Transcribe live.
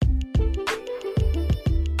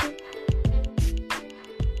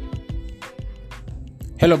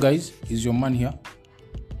Hello guys, is your man here?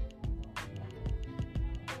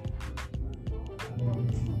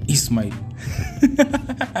 Ismail.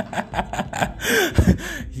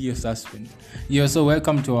 You're suspend. Yeah, so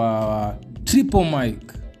welcome to our triple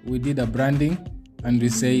mic. We did a branding and we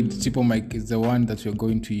said triple mic is the one that we're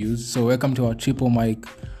going to use. So welcome to our triple mic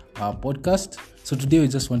podcast. So today we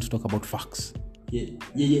just want to talk about facts.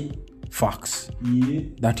 Yeah. Facts. Yeah.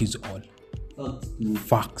 That is all. Facts.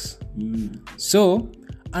 Facts. So,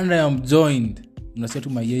 and I am joined. Mnasikia tu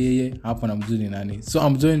mayeyeye hapa na mzuri nani. So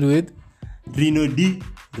I'm joined with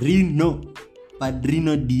Rino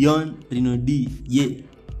Padrino Dion Rino D. Yeah.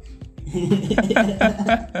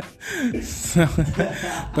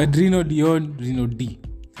 Padrino Dion Rino D.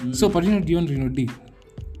 So Padrino Dion Rino D.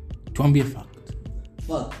 Tuambie fact.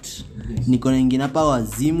 Yes. Niko na ingine hapa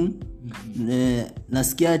wazimu.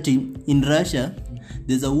 Nasikia ati in Russia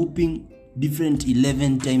there's a whooping different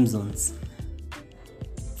 11 time zones.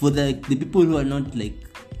 For the people who are not like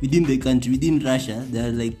within the country, within Russia, there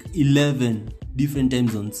are like 11 different time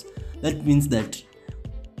zones. That means that,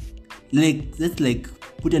 like, let's like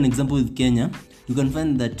put an example with Kenya. You can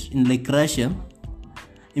find that in like Russia,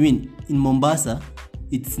 in Mombasa,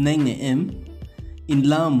 it's 9 a.m. In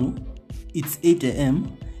Lamu, it's 8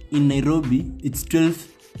 a.m. In Nairobi, it's 12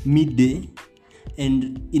 midday.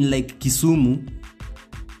 And in like Kisumu,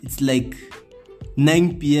 it's like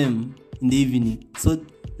 9 p.m. in the evening. So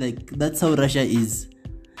like that's how Russia is.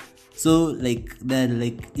 So like there are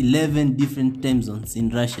like 11 different time zones in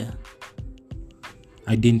Russia.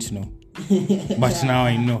 I didn't know. But now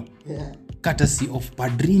I know. Courtesy of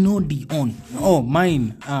Padrino Dion. Oh,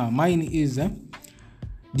 mine is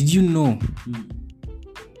did you know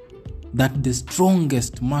that the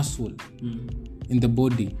strongest muscle in the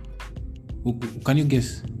body, can you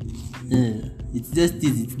guess? It's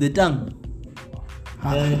the tongue.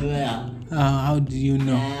 How do you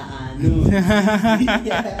know? No.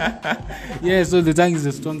 Yeah, so the tongue is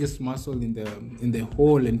the strongest muscle in the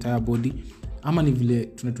whole entire body. Ama ni vile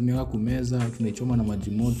tunatumia kumeza, tunaichoma na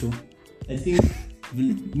maji moto. I think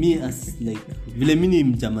me as like vile mimi ni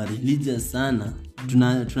mchama religious sana,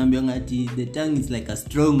 tunaambiwa ati the tongue is like a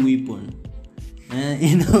strong weapon.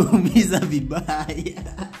 Inaumiza vibaya.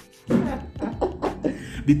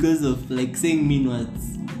 Because of like saying mean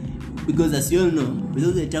words. Because as you all know,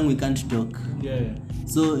 without the tongue we can't talk. Yeah.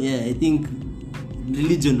 So yeah, I think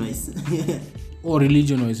religion wise.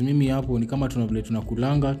 Religion wise, mimi hapo ni kama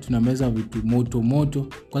tunakulanga, tunameza vitu moto.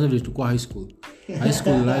 Kwanza vile tulikuwa high school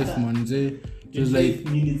life manze, it was like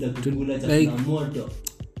moto.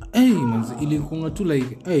 Manze ilikuwa tu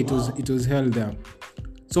like it was hell there.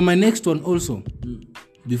 So my next one also,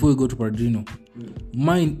 before we go to Padrino,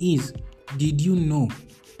 mine is, did you know,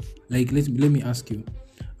 like let me ask you,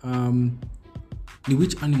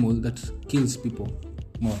 which animal that kills people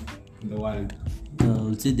more in the world?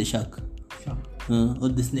 I'll say the shark. Or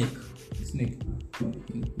the snake.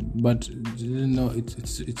 But no,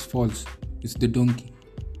 it's false. It's the donkey.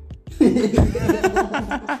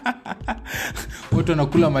 Watu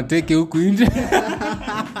wanakula mateke huku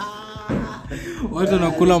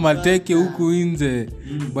nje.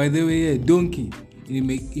 By the way, yeah, donkey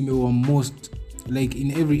imewa most like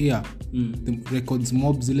in every year. The records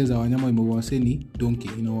mob zile za wanyama imewaseni donkey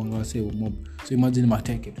inawangawase mob. So imagine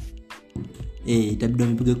mateke. Itabidi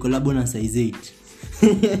mpige collab na size 8.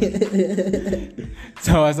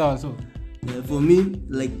 Sawa. So for me,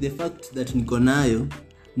 like the fact that niko nayo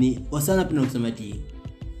ni wasana pina kusema ati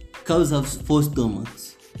cows have 4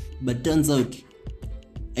 stomachs, but turns out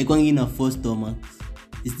haikwangi na 4 stomachs.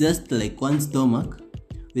 It's just like one stomach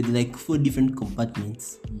with like 4 different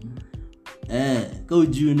compartments. Kwa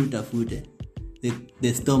ujue utafute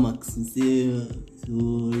the stomachs.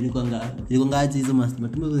 So ilikuanga aje hizo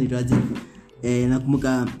matumbo zinaitwaje?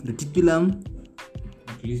 Nakumbuka reticulum,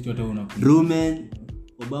 at least watu unakumbuka rumen,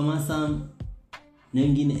 obamasam na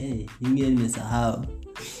nyingine nimesahau.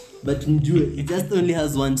 But njue it just only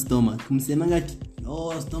has one stomach. Msemanga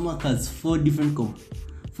stomach has 4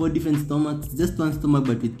 different stomachs. Just one stomach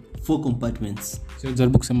but with 4 compartments. So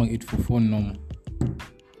jaribu kusema 844 normal.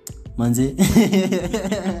 Manze.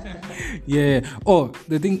 Yeah.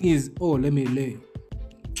 The thing is, let me lay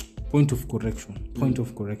point of correction.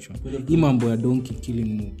 Imambo ya donkey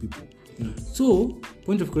killing more people. So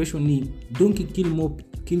point of correction ni donkey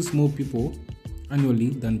kills more people annually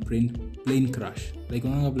than plane crash. Like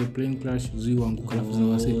unaanga plane crash ziwa anguka alafu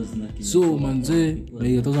zawase. So manze,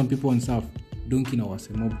 like 1,000 people on stuff, donkey na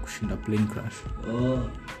wase mob kushinda plane crash.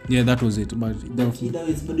 Yeah, that was it. But that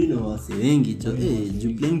is for dinner wase wengi jo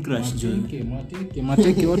plane crash jo.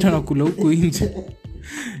 Mateke wote wanakula huko nje.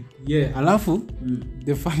 Yeah, alafu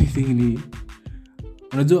the funny thing ni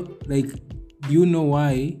unajua like do you know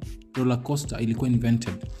why roller coaster ilikuwa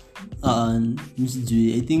invented?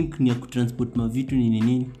 Msijui. I think ni ya kutransport mavitu ni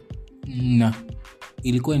nini. Na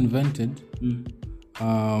ilikuwa invented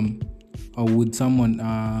with someone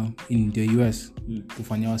in the US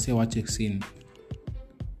kufanya wase watch scene.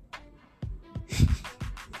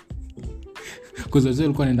 Because wase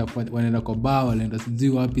walikuwa wanaenda kwa bar, wanaenda sijui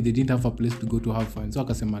wapi, they didn't have a place to go to have fun, so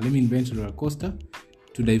akasema let me invent a roller coaster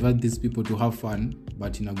to divert these people to have fun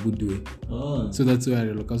but in a good way. So that's where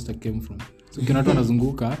roller coaster came from. So kina watu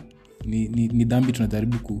wanazunguka ni dhambi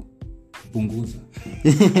tunajaribu kupunguza.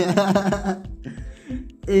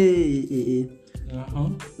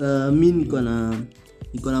 Mi niko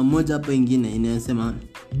na moja hapa ingine inayosema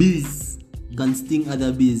bees can sting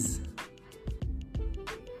other bees,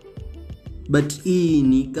 but hii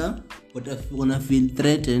nika wana feel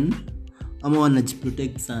threatened ama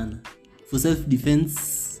wanajiprotect sana for self defense,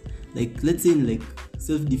 like let's say in like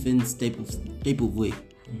self defense type of way.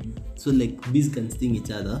 So like bees can sting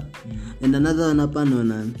each other. And another one hapa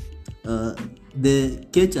naona the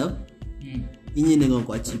ketchup inye niko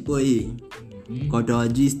kwa chipo hii kwa watu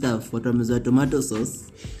wajui stuff, watu wamezoea tomato sauce.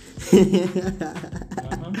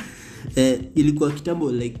 Ilikuwa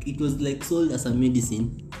kitambo like it was like sold as a medicine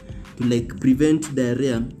to like prevent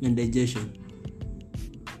diarrhea and digestion.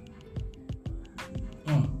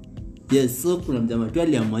 Yes, so kuna mjamaa tu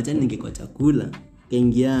aliamwacha ninge kwa chakula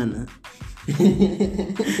kaingiana.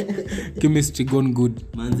 Chemistry gone good.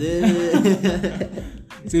 Manze.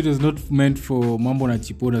 So it was not meant for mambo na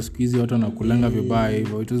chipoda squeeze watu wanakulanga vibaya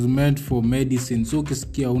hivyo. It was meant for medicine. So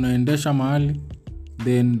ukisikia unaendesha mahali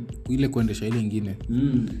then ile kuendesha ile nyingine.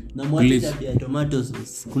 Na mwacha pia tomato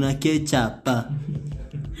sauce. Kuna ketchup.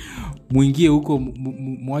 Muingie huko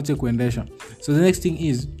muache kuendesha. So the next thing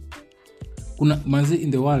is kuna manzi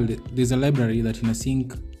in the world there's a library that ina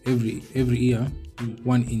sink every year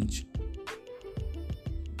 1 inch.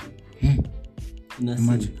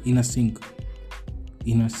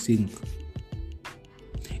 Ina sink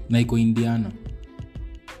na iko Indiana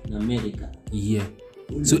na America. Yeah.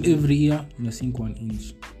 So every year ina sink 1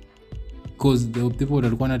 inch because the people that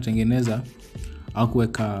walikuwa wanatengeneza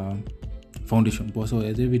hakuweka foundation poa, so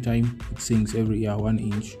every time it sinks every year 1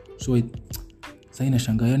 inch. So sasa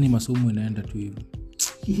inashangaa yani masomo inaenda tu hivyo.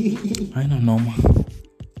 Haina noma.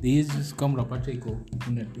 This is kama unapata iko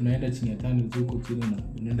unaenda chini ya tani huko chini na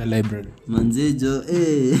unaenda library. Manzejo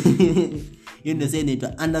hiyo ndio sasa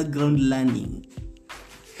inaitwa underground learning.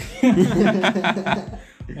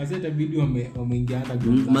 Maseta video wameingia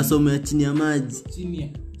underground. Masomo ya chini ya maji,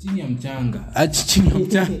 chini ya mchanga. Chini ya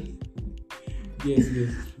mchanga. Yes.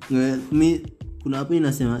 Me kuna hapo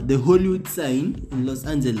inasema the Hollywood sign in Los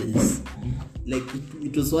Angeles, like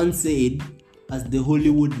it was once said as the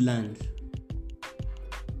Hollywood land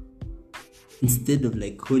instead of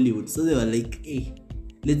like Hollywood. So they were like, hey,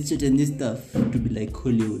 let's shorten this stuff to be like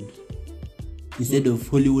Hollywood instead of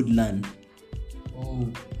Hollywood land.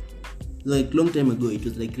 Like long time ago it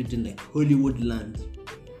was like written like Hollywood land,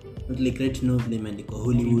 not like right now they meant like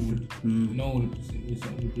Hollywood. No, it's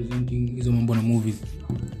representing hizo mambo na movies.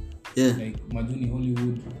 Yeah, like Majuni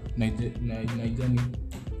Hollywood, Naijani,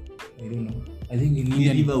 I don't know. I think in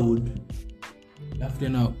India Riverwood. After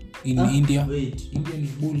now in India, wait, India ni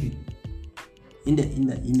Bolly. India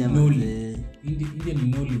India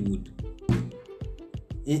ni Nollywood.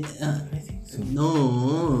 I think so.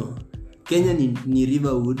 No, Kenya ni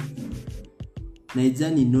Riverwood,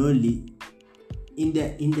 Nigeria ni Nolly,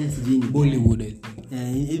 India sijui ni Bollywood, I think.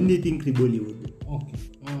 Anything ni Bollywood. Okay.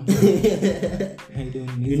 I don't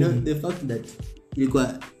know. You know the fact that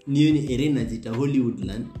ilikuwa ni arena jita Hollywood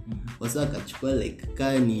land, wasa akachukua like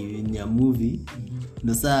kaa ni ya movie.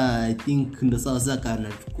 Ndo saa I think ndo saa wasa kana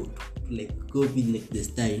like copy like the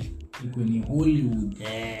style. Iko ni Hollywood.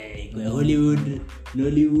 Iko Hollywood,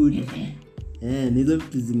 Nollywood. Ni hizo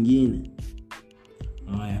vitu zingine.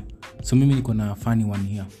 Haya. So mimi niko na funny one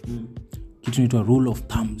here. Kitu inaitwa rule of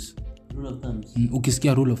thumbs. Rule of thumbs.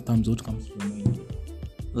 Ukisikia rule of thumbs what comes to your mind?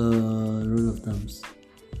 Rule of thumbs.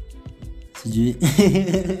 Sijui.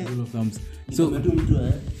 Rule of thumbs. So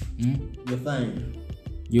you're fine.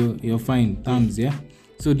 You're fine. Thumbs, yeah?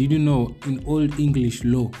 So did you know in old English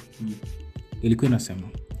law ilikuwa inasema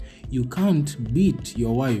you can't beat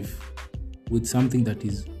your wife with something that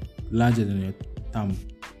is larger than your thumb.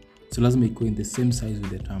 So lazima iko in the same size with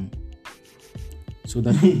the thumb. So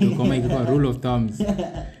that kama iko rule of thumbs.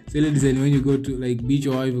 So when you go to like beat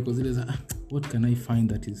your wife because it is what can I find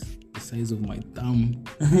that is the size of my thumb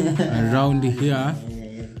around here?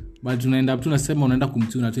 But unaenda tu unasema unaenda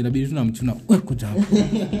kumchuna tu inabidi tunamchuna kuja.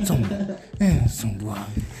 Sumbua.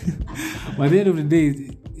 By the end of the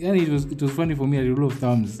day it was funny for me, a rule of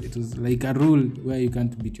thumbs. It was like a rule where you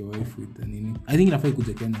can't beat your wife with nini. I think inafaa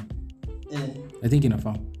ikuje Kenya. I think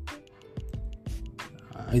inafaa.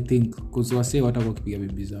 I think because wase watakuwa kipiga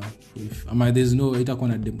bibi zao. There's no itakuwa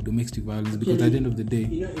na domestic violence because at the end of the day,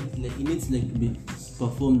 it's like it needs like to be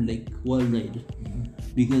performed like worldwide.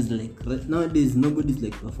 Because like nowadays nobody's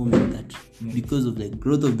like performing that because of like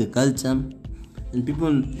growth of the culture, and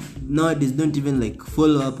people nowadays don't even like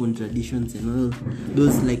follow up on traditions and all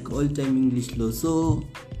those like old-time English laws. So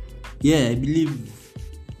yeah, I believe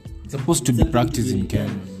it's supposed to be practiced in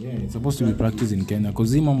Kenya. Yeah, it's supposed to be practiced in Kenya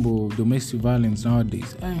because mambo domestic violence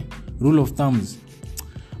nowadays, rule of thumbs.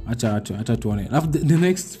 Acha tuone. The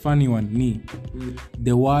next funny one ni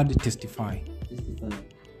the word testify.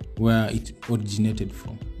 Where it originated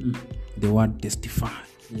from. The word testify.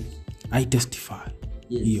 Yes. I testify.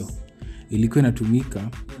 Yes. Ilikuwa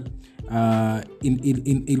inatumika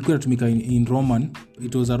ilikuwa inatumika in Roman.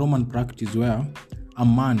 It was a Roman practice where a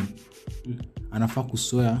man anafaa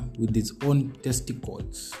kuswear with his own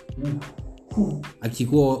testicles.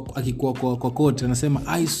 Akikuwa kwa court anasema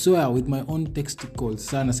I swear with my own testicles.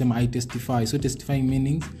 Sasa anasema I testify. So testifying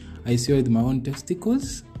meaning I swear with my own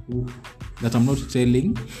testicles that I'm not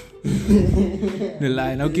telling the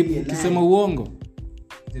lie. Na ukisema uongo,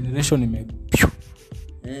 generation ime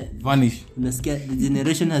vanish. Unasikia the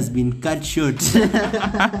generation has been cut short.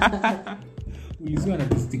 Ulisiwa na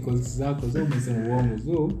testicles zako, so umesema uongo.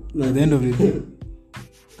 So at the end of the day,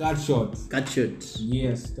 cut short.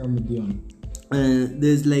 Yes, tell me Dion.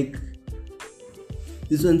 There's like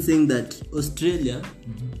this one saying that Australia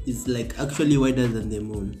is like actually wider than the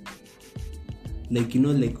moon. Like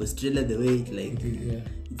like Australia, the way it like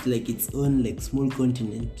it's like its own like small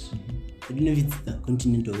continent. I don't know if it's a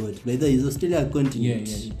continent or what. But is Australia a continent?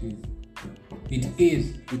 Yeah, it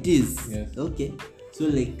is. Yes. Okay. So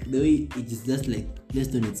like the way it is just like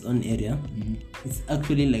placed on its own area, it's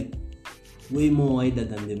actually like way more wider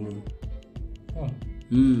than the moon. Oh.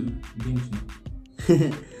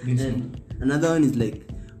 And another one is like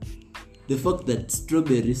the fact that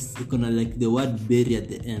strawberries, you can like the word berry at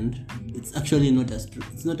the end. It's actually not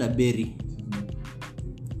it's not a berry.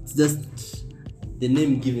 It's just the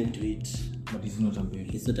name given to it. But it's not a berry.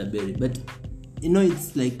 It's not a berry. But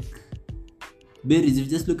it's like berries. If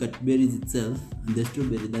you just look at berries itself and the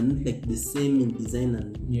strawberry, they're not like the same in design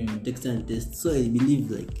and texture and taste. So I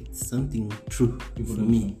believe like it's something true for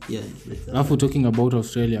me. Yeah. After talking about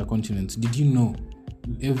Australia continents, did you know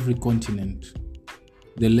every continent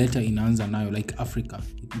the letter inaanza nayo, like Africa,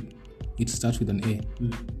 it starts with an A.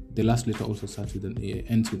 The last letter also starts with an A,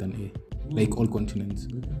 ends with an A. Like all continents.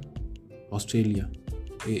 Australia,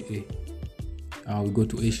 AA. We go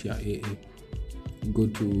to Asia, AA. We go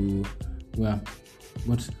to where?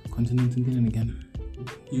 What continent again?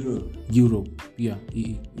 Europe, yeah,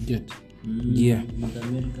 EE. You get? Yeah. North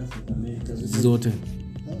America, South America. Zote.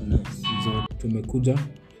 Oh, nice. Zote. Tumekuja.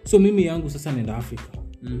 So mimi yangu sasa nenda Africa.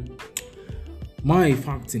 My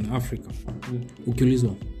facts in Africa.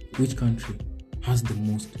 Ukiulizwa which country has the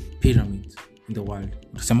most pyramids in the world?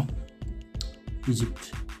 Utasema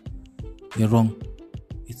Egypt. You're wrong.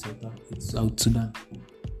 It's South Sudan.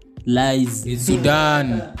 Lies. It's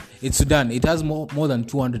Sudan. It's Sudan. It has more than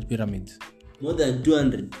 200 pyramids. More than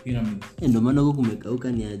 200 pyramids. Ndio maana huko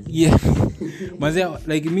kumekauka ni aje. Yeah. Mazee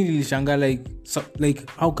like mimi nilishanga like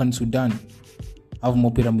how can Sudan have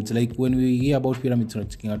more pyramids? Like when we hear about pyramids we're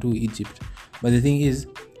talking about Egypt. But the thing is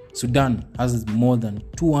Sudan has more than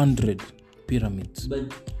 200 pyramids.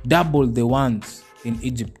 But double the ones in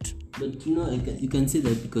Egypt. But you can say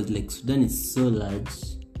that because like Sudan is so large.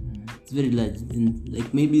 It's very large, and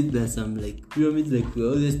like maybe there's some like pyramids like we're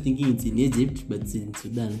always thinking it's in Egypt but it's in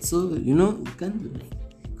Sudan. So you can't like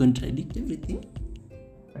contradict everything.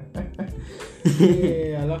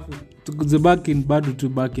 Yeah, I love it. To go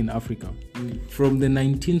back in Africa. From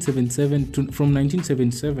 1977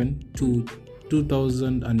 to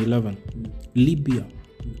 2011, Libya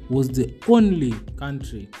was the only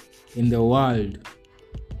country in the world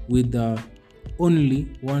with only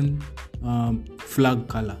one flag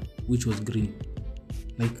color, which was green,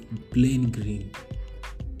 like plain green.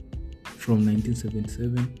 From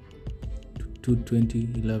 1977 to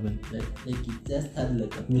 2011, like it just had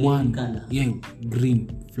like a plain one color. Yeah, green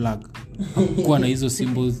flag. Hakukuwa na hizo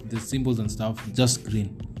symbols, the symbols and stuff, just green.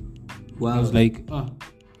 Wow. I was like,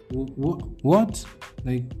 what?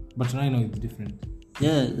 Like, but right now it's different.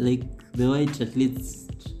 Yeah, like the white at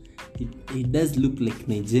least it does look like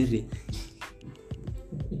Nigeria.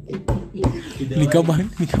 Ni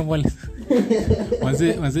kama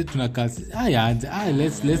Manze tunakaa.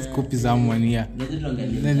 Let's copy someone here.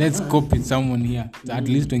 Let's copy someone here. So at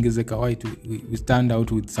least tuongezeka white we stand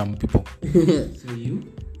out with some people. So you?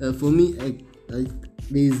 For me, I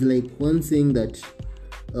there is like one saying that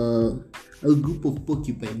a group of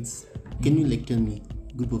porcupines. Can you like tell me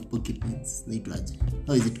group of porcupines?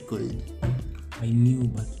 How is it called? I knew,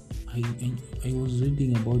 but I was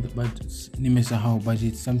reading about it, but nimesahau, but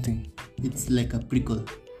it's something. It's like a prickle.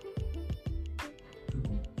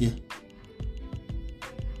 Yeah.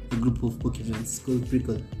 A group of porcupines called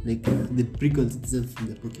prickle. Like the prickles itself in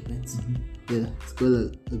the porcupines. Mm-hmm. Yeah, it's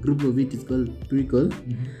called a group of it is called prickle.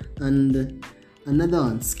 Mm-hmm. And another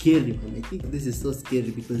one, scary one. I think this is so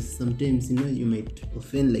scary because sometimes you might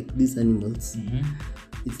offend like these animals. Mm-hmm.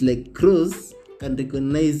 It's like crows can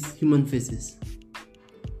recognize human faces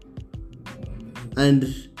and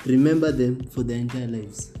remember them for their entire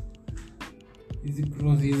lives. Is it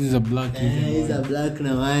crows? This is a black. It's a black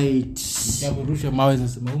and white. Rusha mawe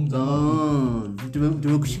zasema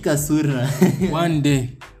tumekushika sura. One day,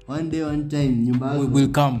 one time nyumba we will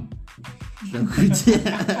come.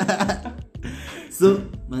 So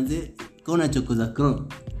manze kama unachokoza crow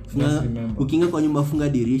ukiingia kwa nyumba funga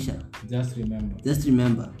dirisha. Just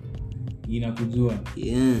remember inakujua.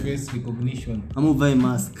 Yeah. Face recognition. Uvae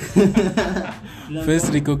mask.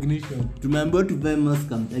 Face recognition. Tumeambiwa tuvae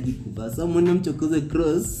mask amtaki kuvaa. So mwone mchokoze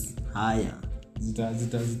cross. Haya.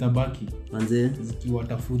 Zitabaki. Manze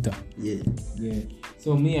zikiwatafuta. Yeah.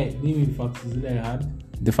 So me facts that I had.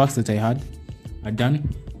 The facts that I had are done,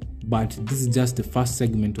 but this is just the first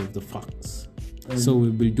segment of the facts. So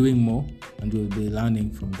we'll be doing more and we'll be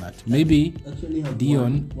learning from that. Maybe actually have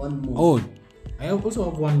Dion one more. Oh, I also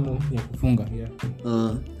have one more ya kufunga. Yeah.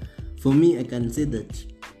 For me I can say that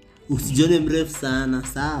usijone mrefu sana,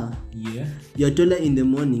 sawa? Yeah. You're taller in the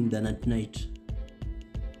morning than at night.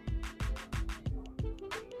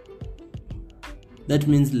 That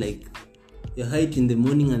means like your height in the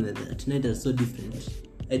morning and at night are so different.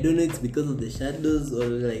 I don't know, it's because of the shadows or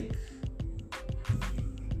like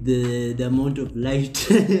the amount of light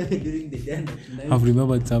during the day and at night. I've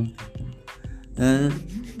remembered something.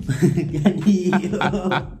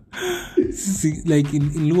 See, like in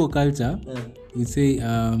Luo culture, we say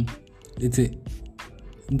let's say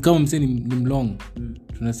kama mse ni mlong,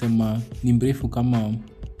 tunasema ni mrefu kama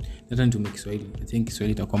hata nitumie Kiswahili. I think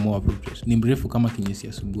Kiswahili itakuwa more appropriate. Ni mrefu kama kinyesi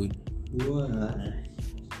asubuhi.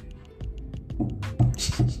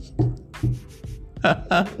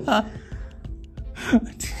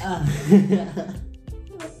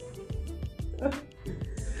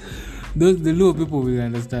 The Luo people will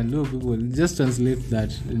understand. Luo people just translate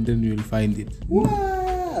that and then you will find it.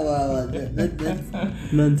 Wow.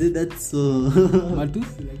 That's so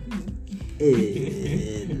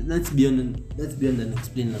that's beyond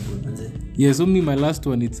unexplainable. Yeah, so me my last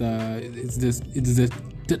one it's the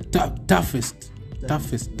toughest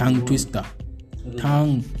tongue twister.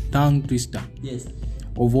 Tongue twister. Yes.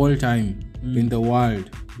 Of all time in the world.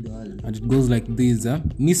 And it goes like this.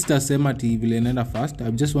 Mr. Semati vile nenda fast.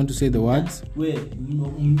 I just want to say the words. Wait,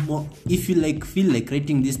 if you like feel like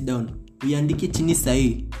writing this down, uandike chini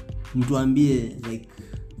sahi. Mtuambie like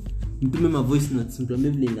mtume ma voice notes, mtuambie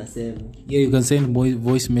vile inasema. Yeah, you can send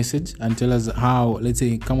voice message and tell us how, let's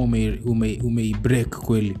say kama ume break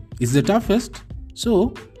kweli. It's the toughest.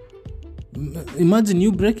 So imagine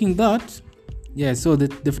you breaking that. Yeah, so the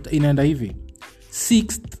inaenda hivi.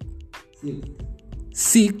 Sixth.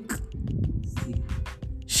 Sick.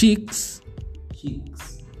 Shicks.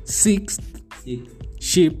 Sixth.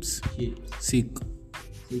 Ships. Sick.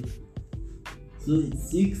 So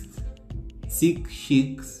it's sixth. Sick,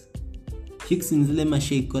 shicks. Shicks ni zile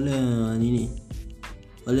mashake wale nini?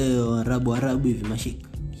 Wale Arabu hivi mashake.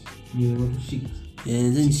 Shick. Yeah,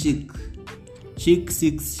 then shick. Shick,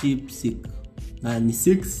 six, sheep, sick. Ni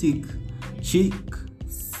six, sick. Chick.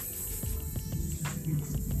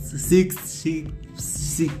 Six, chick.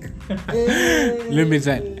 Sick. Let me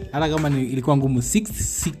try. Hata kama ilikuwa ngumu. Six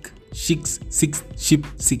sick, six sheep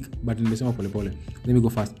sick, but nimesema pole pole. Let me go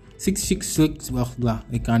fast. Six blah.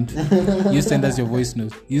 I can't. You send us your voice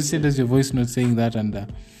note saying that, and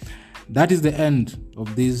that is the end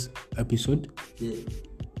of this episode. Yeah.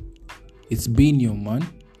 It's been your man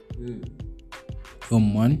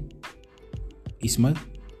Ismail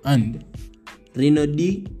and Reno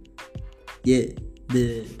D. Yeah,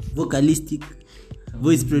 the vocalistic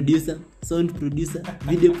voice producer, sound producer,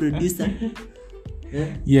 video producer.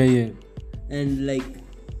 Yeah. And like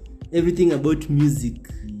everything about music,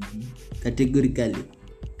 categorically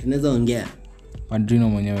tunaweza ongea Padrino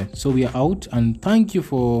mwenyewe. So we are out and thank you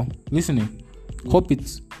for listening. Hope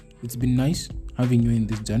it's been nice having you in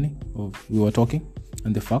this journey of we were talking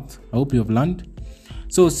and the facts. I hope you have learned.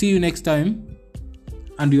 So see you next time.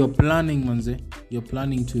 And you're planning, manze, you're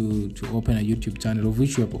planning to open a YouTube channel, of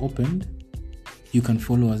which you have opened. You can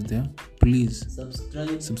follow us there. Please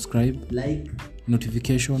subscribe, like,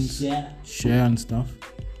 notifications, share and stuff,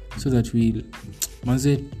 so that we,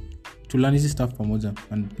 manze, to learn easy stuff pamoja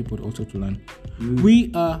and people also to learn.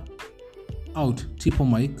 We are out. Tipo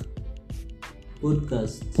Mic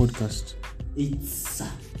podcast.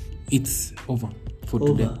 It's over for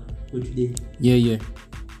today. Yeah.